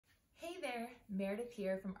Meredith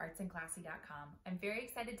here from artsandclassy.com. I'm very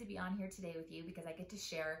excited to be on here today with you because I get to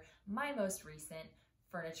share my most recent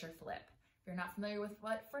furniture flip. If you're not familiar with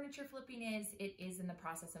what furniture flipping is, it is in the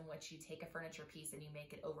process in which you take a furniture piece and you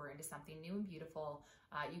make it over into something new and beautiful.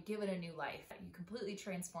 You give it a new life. You completely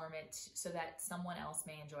transform it so that someone else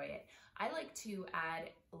may enjoy it. I like to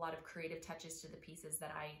add a lot of creative touches to the pieces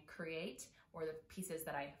that I create or the pieces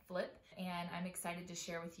that I flip. And I'm excited to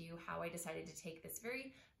share with you how I decided to take this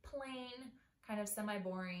very plain, kind of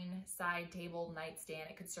semi-boring side table nightstand.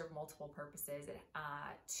 It could serve multiple purposes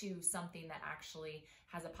to something that actually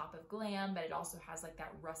has a pop of glam, but it also has like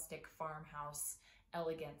that rustic farmhouse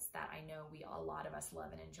elegance that I know a lot of us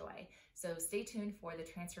love and enjoy. So stay tuned for the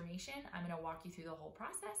transformation. I'm gonna walk you through the whole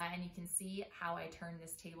process and you can see how I turn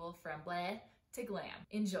this table from bleh to glam.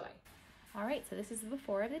 Enjoy. All right, so this is the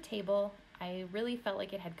before of the table. I really felt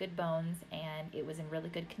like it had good bones and it was in really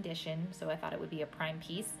good condition, so I thought it would be a prime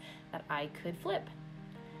piece that I could flip.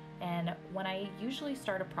 And when I usually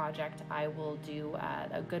start a project, I will do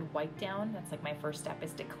a good wipe down. That's like my first step,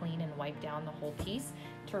 is to clean and wipe down the whole piece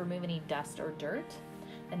to remove any dust or dirt.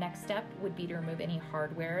 The next step would be to remove any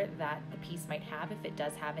hardware that the piece might have, if it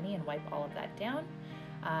does have any, and wipe all of that down.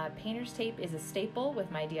 Painter's tape is a staple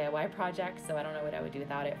with my DIY projects, so I don't know what I would do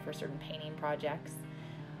without it for certain painting projects.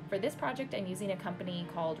 For this project, I'm using a company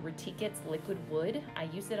called Retikit's Liquid Wood. I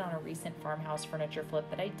used it on a recent farmhouse furniture flip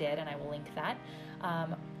that I did, and I will link that.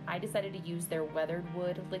 I decided to use their weathered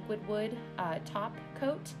wood, liquid wood top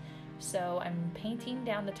coat. So I'm painting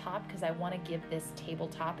down the top because I want to give this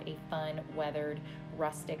tabletop a fun, weathered,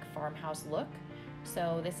 rustic farmhouse look.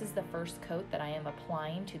 So this is the first coat that I am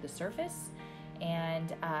applying to the surface.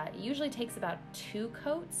 And it usually takes about 2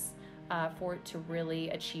 coats for it to really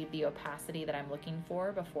achieve the opacity that I'm looking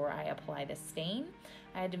for before I apply the stain.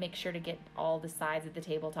 I had to make sure to get all the sides of the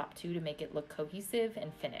tabletop too to make it look cohesive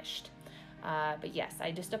and finished. But yes,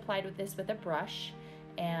 I just applied this with a brush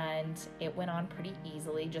and it went on pretty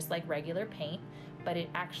easily, just like regular paint, but it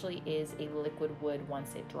actually is a liquid wood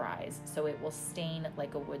once it dries. So it will stain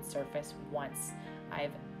like a wood surface once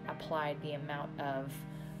I've applied the amount of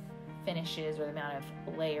finishes or the amount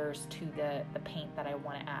of layers to the paint that I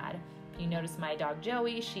want to add. If you notice my dog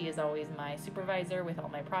Joey, she is always my supervisor with all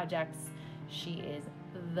my projects. She is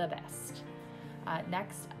the best.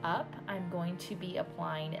 Next up, I'm going to be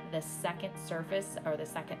applying the second surface or the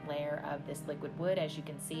second layer of this liquid wood. As you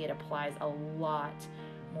can see, it applies a lot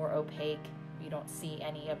more opaque. You don't see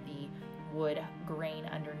any of the wood grain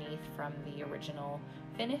underneath from the original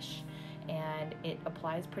finish, and it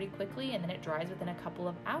applies pretty quickly and then it dries within a couple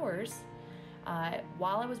of hours.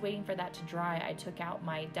 While I was waiting for that to dry, I took out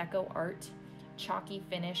my Deco Art Chalky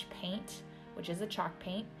Finish paint, which is a chalk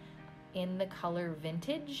paint in the color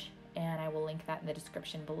Vintage, and I will link that in the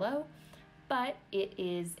description below. But it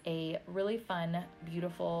is a really fun,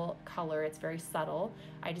 beautiful color. It's very subtle.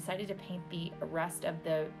 I decided to paint the rest of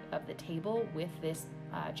the table with this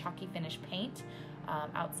chalky finish paint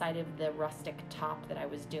outside of the rustic top that I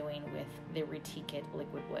was doing with the Retikit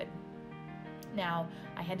liquid wood. Now,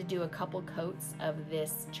 I had to do a couple coats of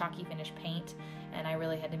this chalky finish paint, and I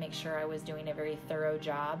really had to make sure I was doing a very thorough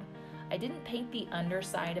job. I didn't paint the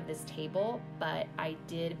underside of this table, but I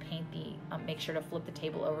did paint make sure to flip the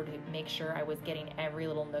table over to make sure I was getting every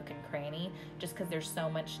little nook and cranny, just because there's so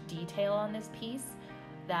much detail on this piece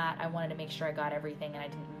that I wanted to make sure I got everything and I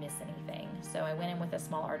didn't miss anything. So I went in with a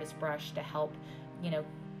small artist brush to help,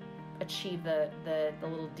 achieve the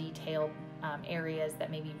little detailed areas that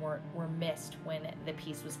maybe were missed when the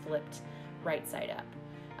piece was flipped right side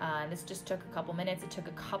up. This just took a couple minutes. It took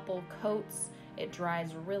a couple coats. It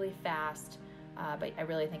dries really fast, but I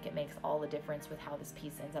really think it makes all the difference with how this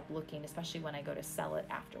piece ends up looking, especially when I go to sell it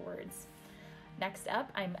afterwards. Next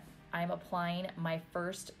up, I'm applying my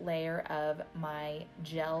first layer of my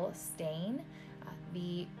gel stain.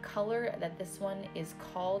 The color that this one is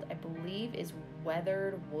called, I believe, is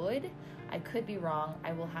Weathered Wood. I could be wrong.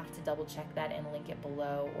 I will have to double check that and link it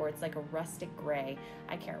below, or it's like a rustic gray.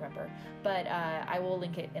 I can't remember, but I will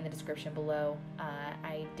link it in the description below.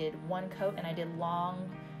 I did 1 coat and I did long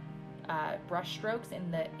brush strokes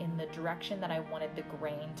in the direction that I wanted the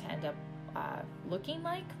grain to end up looking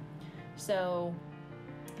like. So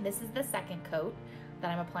this is the second coat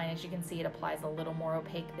that I'm applying. As you can see, it applies a little more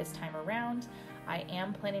opaque this time around. I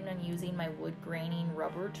am planning on using my wood graining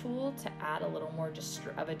rubber tool to add a little more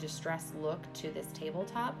of a distressed look to this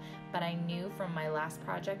tabletop, but I knew from my last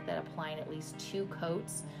project that applying at least 2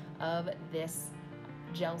 coats of this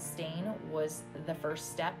gel stain was the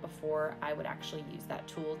first step before I would actually use that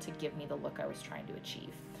tool to give me the look I was trying to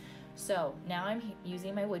achieve. So now I'm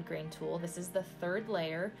using my wood grain tool. This is the 3rd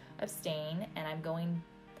layer of stain, and I'm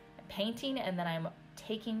painting and then I'm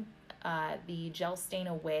taking the gel stain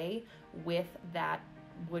away with that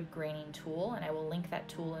wood graining tool, and I will link that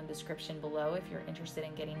tool in the description below if you're interested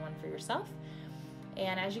in getting one for yourself.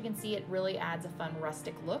 And as you can see, it really adds a fun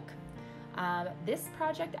rustic look. This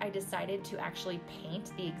project I decided to actually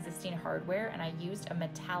paint the existing hardware, and I used a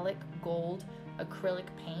metallic gold acrylic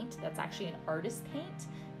paint that's actually an artist paint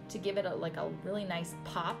to give it like a really nice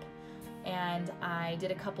pop. And I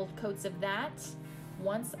did a couple coats of that.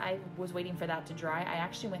 Once I was waiting for that to dry, I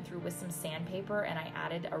actually went through with some sandpaper and I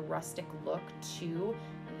added a rustic look to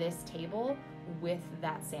this table with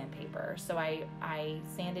that sandpaper. So I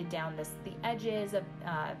sanded down the edges of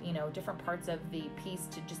different parts of the piece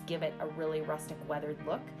to just give it a really rustic weathered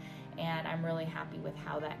look, and I'm really happy with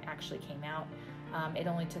how that actually came out. It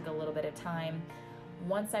only took a little bit of time.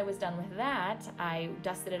 Once I was done with that, I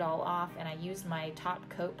dusted it all off and I used my top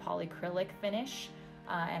coat polyacrylic finish,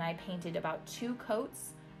 and I painted about 2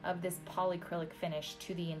 coats of this polyacrylic finish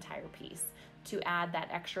to the entire piece to add that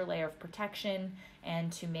extra layer of protection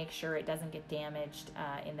and to make sure it doesn't get damaged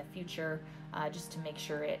in the future, just to make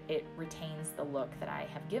sure it retains the look that I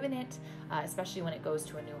have given it, especially when it goes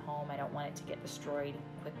to a new home. I don't want it to get destroyed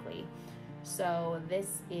quickly. So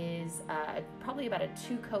this is probably about a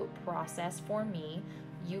 2-coat process for me.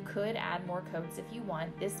 You could add more coats if you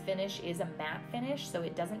want. This finish is a matte finish, so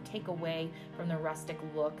it doesn't take away from the rustic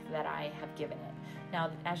look that I have given it.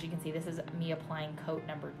 Now, as you can see, this is me applying coat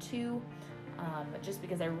number 2, just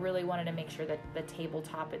because I really wanted to make sure that the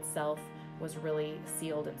tabletop itself was really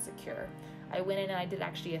sealed and secure. I went in and I did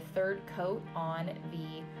actually a 3rd coat on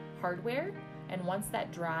the hardware, and once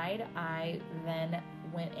that dried, I then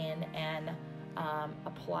went in and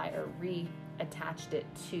reattached it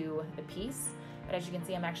to the piece. But as you can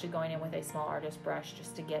see, I'm actually going in with a small artist brush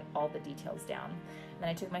just to get all the details down. And then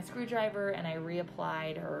I took my screwdriver and I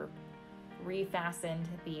reapplied or refastened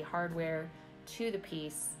the hardware to the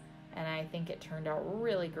piece, and I think it turned out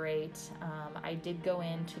really great. I did go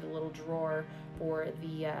into the little drawer for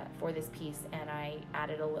this piece and I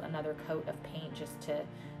added another coat of paint just to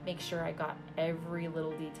make sure I got every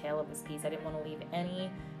little detail of this piece. I didn't want to leave any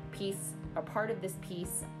piece or part of this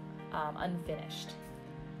piece unfinished.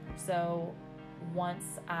 So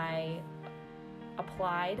once I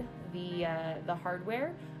applied the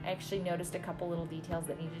hardware, I actually noticed a couple little details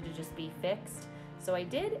that needed to just be fixed. So I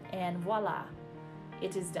did, and voila,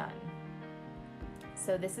 it is done.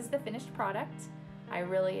 So this is the finished product. I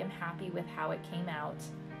really am happy with how it came out.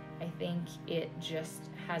 I think it just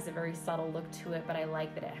has a very subtle look to it, but I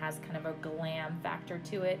like that it has kind of a glam factor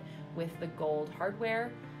to it with the gold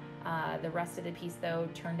hardware. The rest of the piece though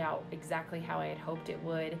turned out exactly how I had hoped it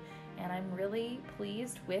would, and I'm really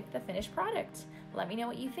pleased with the finished product. Let me know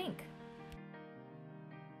what you think.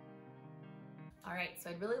 All right, so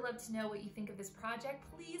I'd really love to know what you think of this project.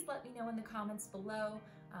 Please let me know in the comments below.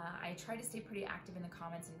 I try to stay pretty active in the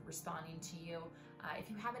comments and responding to you. If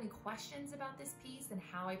you have any questions about this piece and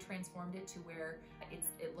how I transformed it to where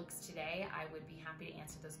it looks today, I would be happy to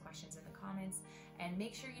answer those questions in the comments. And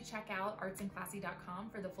make sure you check out artsandclassy.com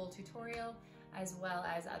for the full tutorial, as well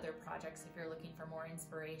as other projects if you're looking for more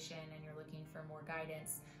inspiration and you're looking for more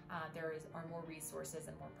guidance. There are more resources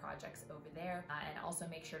and more projects over there. And also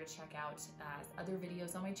make sure to check out other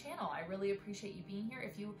videos on my channel. I really appreciate you being here.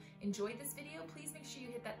 If you enjoyed this video, please make sure you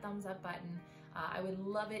hit that thumbs up button. I would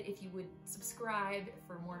love it if you would subscribe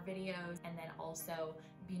for more videos, and then also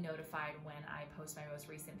be notified when I post my most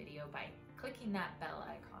recent video by clicking that bell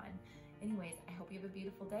icon. Anyways, I hope you have a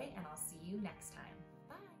beautiful day, and I'll see you next time.